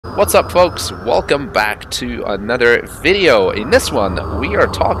What's up, folks? Welcome back to another video. In this one, we are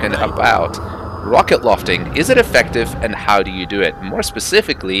talking about rocket lofting. Is it effective and how do you do it? More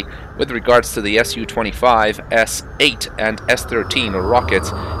specifically, with regards to the Su-25, S-8 and S-13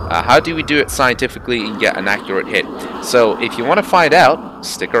 rockets, how do we do it scientifically and get an accurate hit? So if you want to find out,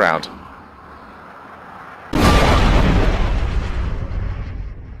 stick around.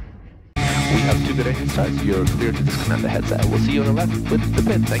 We have 2 good engine starts. You're clear to disconnect the headset. We'll see you on the left with the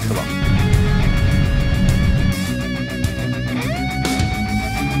pin. Thanks a lot.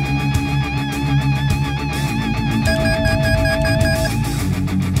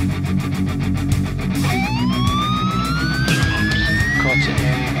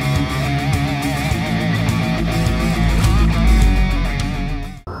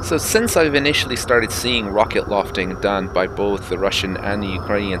 So since I've initially started seeing rocket lofting done by both the Russian and the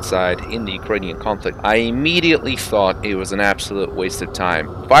Ukrainian side in the Ukrainian conflict, I immediately thought it was an absolute waste of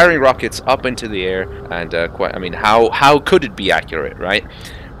time. Firing rockets up into the air and how could it be accurate, right?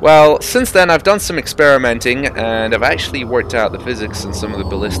 Well, since then I've done some experimenting and I've actually worked out the physics and some of the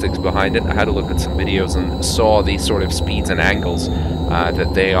ballistics behind it. I had a look at some videos and saw the sort of speeds and angles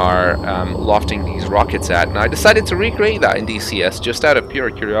that they are lofting these rockets at, and I decided to recreate that in DCS just out of pure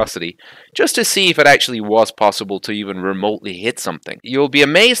curiosity, just to see if it actually was possible to even remotely hit something. You'll be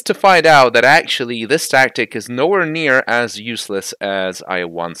amazed to find out that actually this tactic is nowhere near as useless as I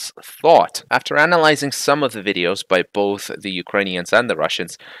once thought. After analyzing some of the videos by both the Ukrainians and the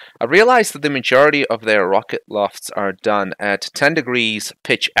Russians, I realized that the majority of their rocket lofts are done at 10 degrees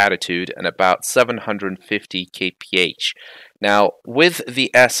pitch attitude and about 750 kph. Now, with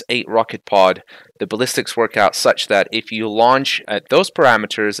the S-8 rocket pod, the ballistics work out such that if you launch at those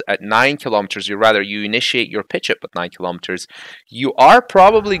parameters at 9 kilometers, you initiate your pitch up at 9 kilometers, you are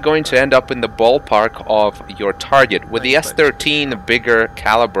probably going to end up in the ballpark of your target. With the S-13 bigger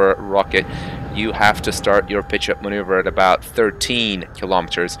caliber rocket, you have to start your pitch up maneuver at about 13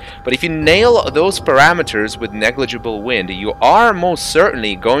 kilometers. But if you nail those parameters with negligible wind, you are most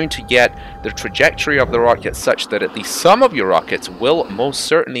certainly going to get the trajectory of the rocket such that at least some of your rockets will most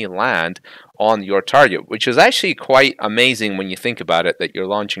certainly land on your target, which is actually quite amazing when you think about it, that you're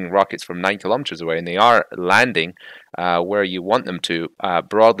launching rockets from 9 kilometers away and they are landing where you want them to,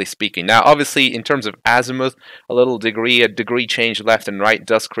 broadly speaking. Now, obviously, in terms of azimuth, a degree change left and right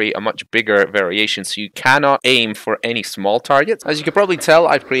does create a much bigger variation, so you cannot aim for any small targets. As you can probably tell,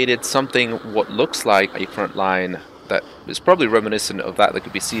 I've created something what looks like a front line that is probably reminiscent of that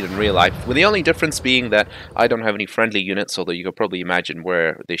could be seen in real life, with the only difference being that I don't have any friendly units, although you could probably imagine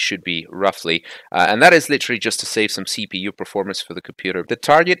where they should be roughly, and that is literally just to save some CPU performance for the computer. The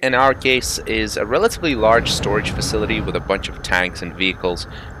target in our case is a relatively large storage facility with a bunch of tanks and vehicles,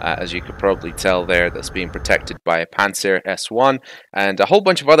 as you could probably tell there, that's being protected by a Panzer S1 and a whole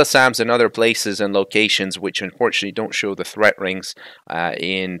bunch of other SAMs in other places and locations which unfortunately don't show the threat rings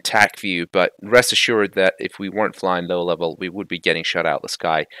in TAC view, but rest assured that if we weren't flying low level, we would be getting shot out of the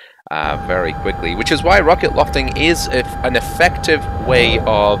sky very quickly, which is why rocket lofting is an effective way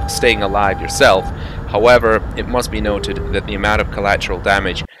of staying alive yourself. However, it must be noted that the amount of collateral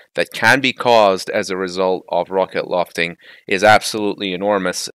damage that can be caused as a result of rocket lofting is absolutely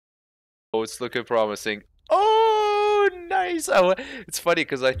enormous. Oh, it's looking promising. Oh, nice. Oh, it's funny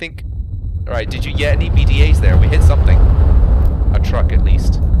because I think... Alright, did you get any BDAs there? We hit something. A truck, at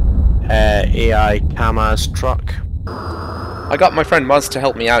least. AI Kama's truck. I got my friend Muzz to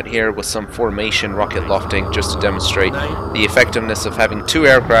help me out here with some formation rocket lofting just to demonstrate the effectiveness of having 2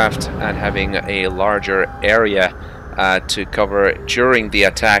 aircraft and having a larger area to cover during the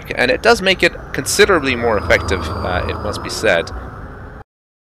attack, and it does make it considerably more effective, it must be said.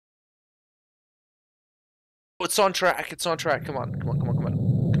 Oh, it's on track, it's on track, come on, come on, come on, come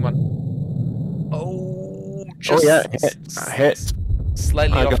on, come on. Oh, just hit.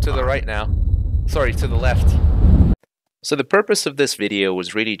 Slightly off to the right now. Sorry, to the left. So the purpose of this video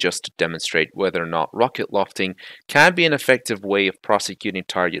was really just to demonstrate whether or not rocket lofting can be an effective way of prosecuting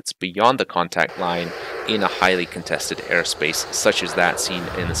targets beyond the contact line in a highly contested airspace, such as that seen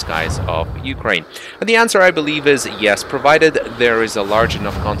in the skies of Ukraine. And the answer, I believe, is yes, provided there is a large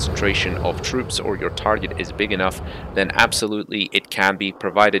enough concentration of troops or your target is big enough, then absolutely it can be,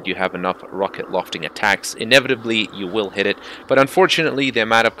 provided you have enough rocket lofting attacks. Inevitably, you will hit it, but unfortunately, the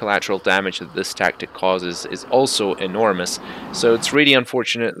amount of collateral damage that this tactic causes is also enormous. So it's really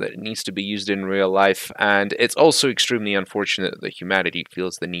unfortunate that it needs to be used in real life, and it's also extremely unfortunate that humanity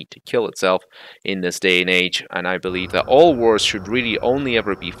feels the need to kill itself in this day and age, and I believe that all wars should really only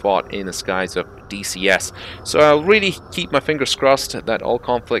ever be fought in the skies of DCS. So I'll really keep my fingers crossed that all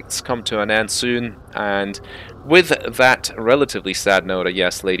conflicts come to an end soon, And with that relatively sad note,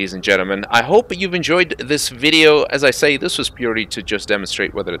 yes, ladies and gentlemen, I hope you've enjoyed this video. As I say, this was purely to just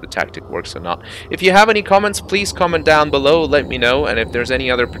demonstrate whether the tactic works or not. If you have any comments, please comment down below, let me know, and if there's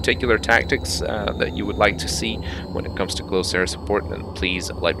any other particular tactics that you would like to see when it comes to close air support, then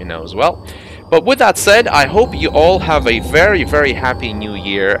please let me know as well. But with that said, I hope you all have a very, very happy new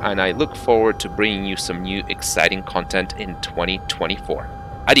year, and I look forward to bringing you some new exciting content in 2024.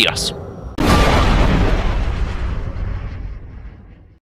 Adios!